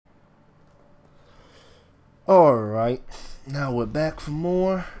Alright. Now we're back for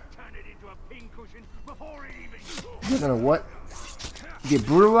more. You're gonna what? Get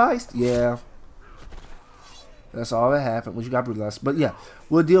brutalized? Yeah. That's all that happened when you got brutalized. But yeah,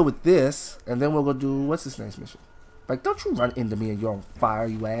 we'll deal with this, and then we'll go do what's this next mission? Like, don't you run into me and you're on fire,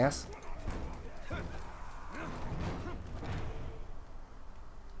 you ass.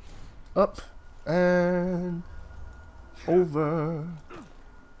 Up and over.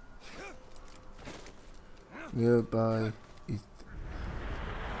 Nearby.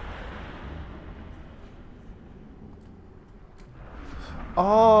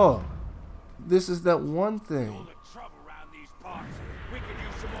 Oh, this is that one thing.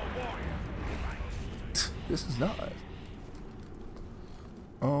 This is nice.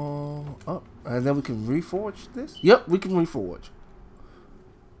 Oh, up, and then we can reforge this. Yep, we can reforge.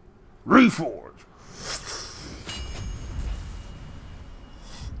 Reforge.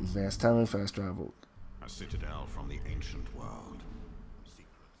 Advanced time, fast travel. A citadel from the ancient world.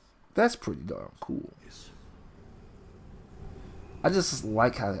 That's pretty darn cool. I just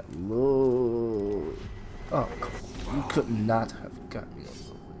like how that looks. Oh, you could not have got me on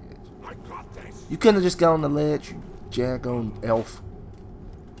the ledge. You couldn't have just got on the ledge, you jagon elf.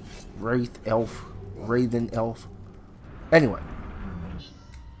 Wraith elf. Raven elf. Anyway.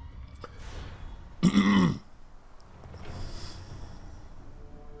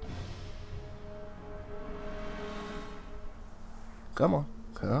 Come on.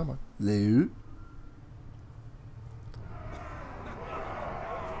 Come on. Loot.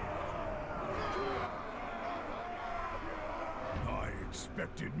 I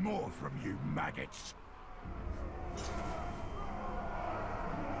expected more from you, maggots.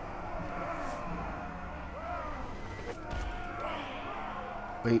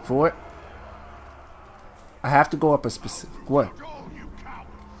 Wait for it. I have to go up a specific way.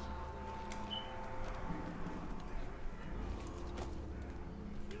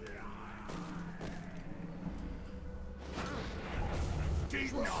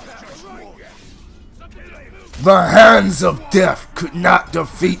 The hands of death could not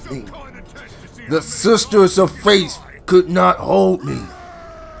defeat me. The sisters of faith could not hold me.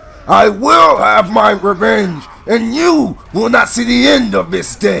 I will have my revenge, and you will not see the end of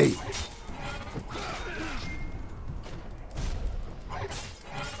this day.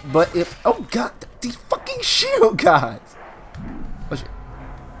 But if... Oh god, these fucking shield guys. Oh shit.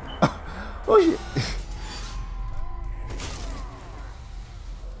 Oh shit.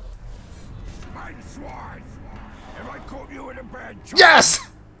 Yes!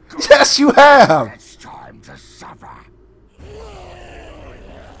 Yes, you have! It's time to suffer.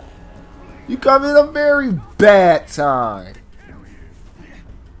 You come in a very bad time.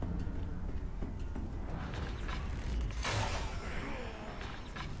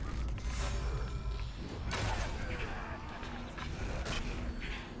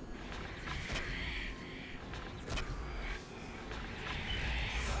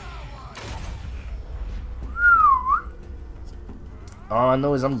 All I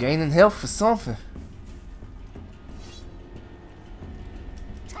know is I'm gaining health for something.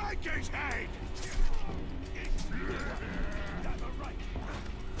 Take his head.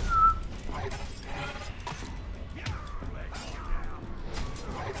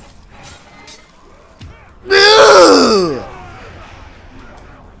 Ugh!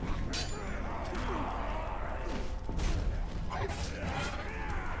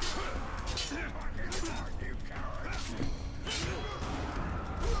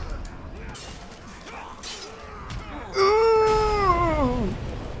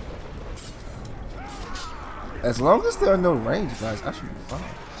 As long as there are no range guys, I should be fine.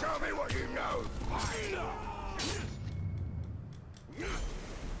 Show me what you know.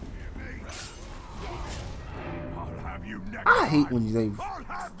 I'll have you next I hate when they... I'll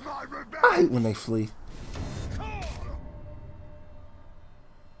have my revenge. I hate when they flee.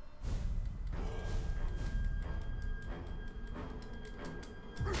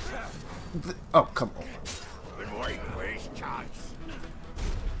 Oh, come on. Been waiting for his chance.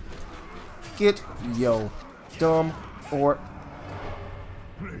 Get yo dumb or...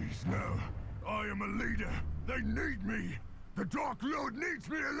 Please, no. I am a leader. They need me. The Dark Lord needs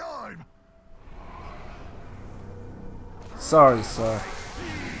me alive. Sorry, sir.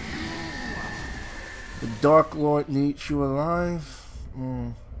 The Dark Lord needs you alive?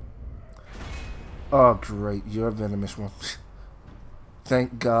 Oh, great. You're a venomous one.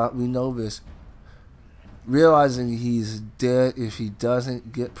 Thank God we know this. Realizing he's dead if he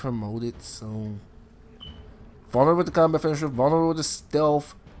doesn't get promoted soon. Vulnerable with the combat finisher, vulnerable with the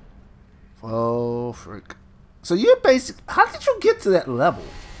stealth. Oh, frick. So you're basic. How did you get to that level?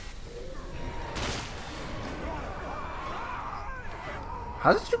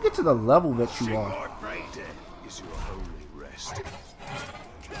 How did you get to the level that you are? Is your holy rest.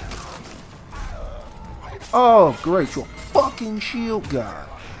 Oh, great. You're a fucking shield guy.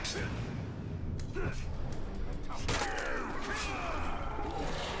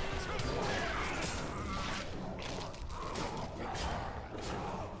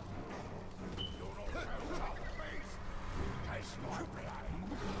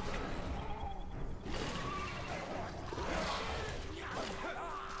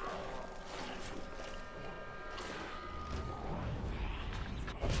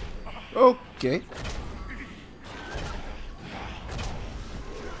 Okay.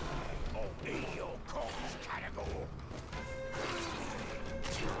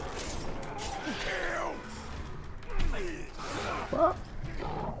 What?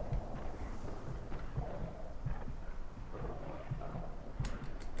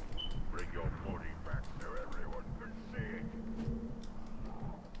 Bring your body back so everyone can see it.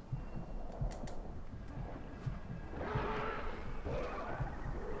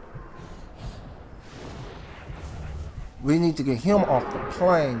 We need to get him off the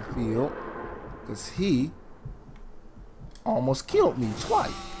playing field because he almost killed me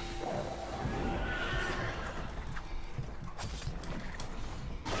twice.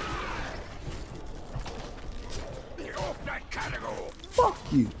 Get off that cattle! Fuck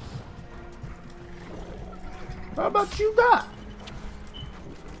you. How about you die?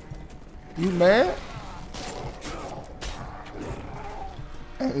 You mad?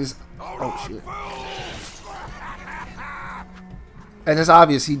 And it's, oh shit. And it's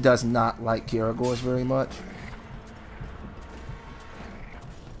obvious he does not like Karagors very much.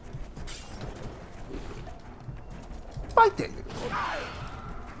 Fight that nigga.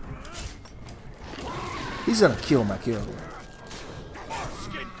 He's gonna kill my Karagor.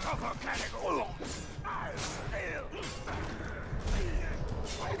 Skin cover cattle!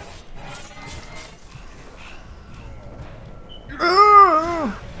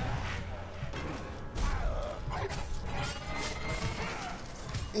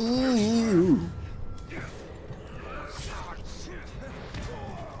 Ew.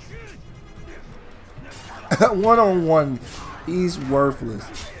 One-on-one, he's worthless.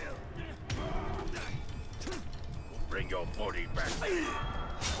 Bring your body back.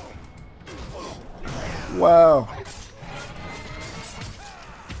 Wow.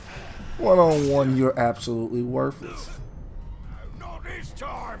 One-on-one, you're absolutely worthless. Not this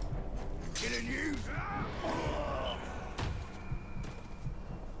time! Killing you!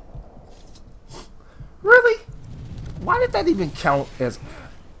 Really? Why did that even count as...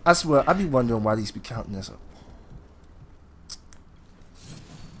 I swear, I be wondering why these be counting as a...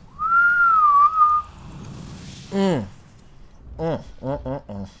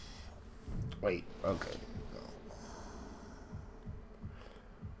 Wait, okay.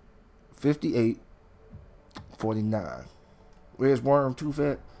 58, 49. Where's Worm Too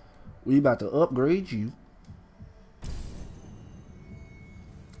Fat? We about to upgrade you.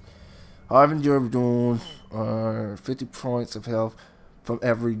 Harvin you're doing 50 points of health from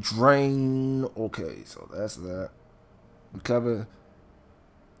every drain. Okay, so that's that. Recover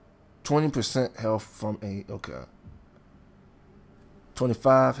 20% health from a, okay.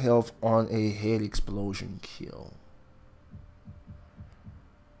 25 health on a head explosion kill.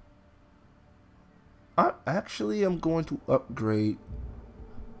 I actually am going to upgrade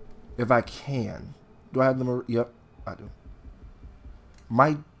if I can. Do I have them? Yep, I do.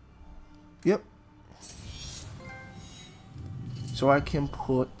 Yep. So I can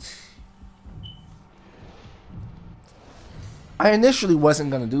put... I initially wasn't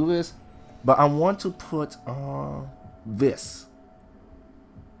going to do this, but I want to put this.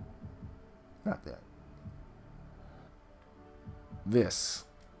 Not that. This.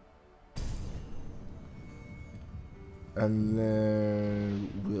 And then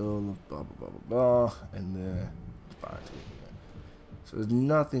we'll blah, blah, blah, blah, blah. And then fine. So there's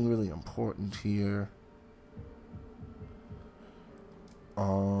nothing really important here.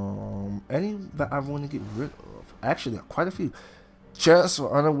 Any that I want to get rid of. Actually, quite a few. Chance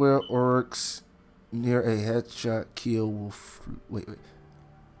for unaware orcs near a headshot kill will... Wait.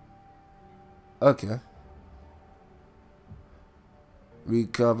 Okay.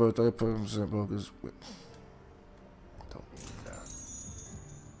 Recover 30% focus. Don't need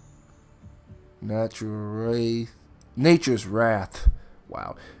that. Nature's Wrath.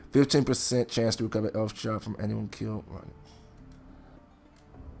 Wow. 15% chance to recover elf shot from anyone killed.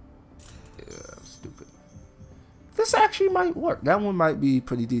 Yeah, stupid. This actually might work. That one might be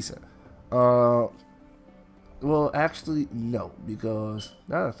pretty decent. Well, actually, no. Because,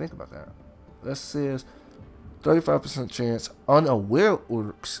 now that I think about that. That says 35% chance. Unaware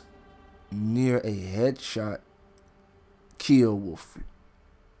orcs near a headshot kill will.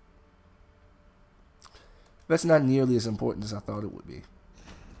 That's not nearly as important as I thought it would be.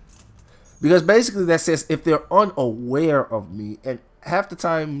 Because basically that says if they're unaware of me, and half the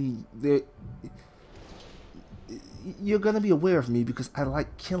time you're going to be aware of me because I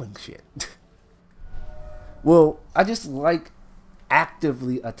like killing shit. Well, I just like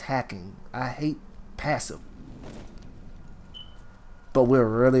actively attacking. I hate passive. But we're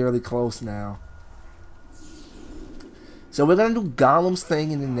really, really close now. So we're going to do Gollum's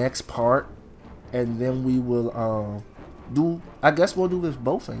thing in the next part. And then we will I guess we'll do this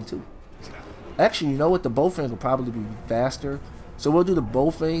bow thing too. Actually, you know what? The bow thing will probably be faster. So we'll do the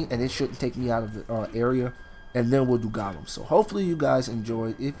bow thing and it shouldn't take me out of the area. And then we'll do Gollum. So hopefully you guys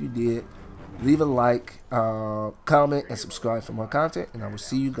enjoyed. If you did, leave a like, comment, and subscribe for more content. And I will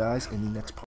see you guys in the next part.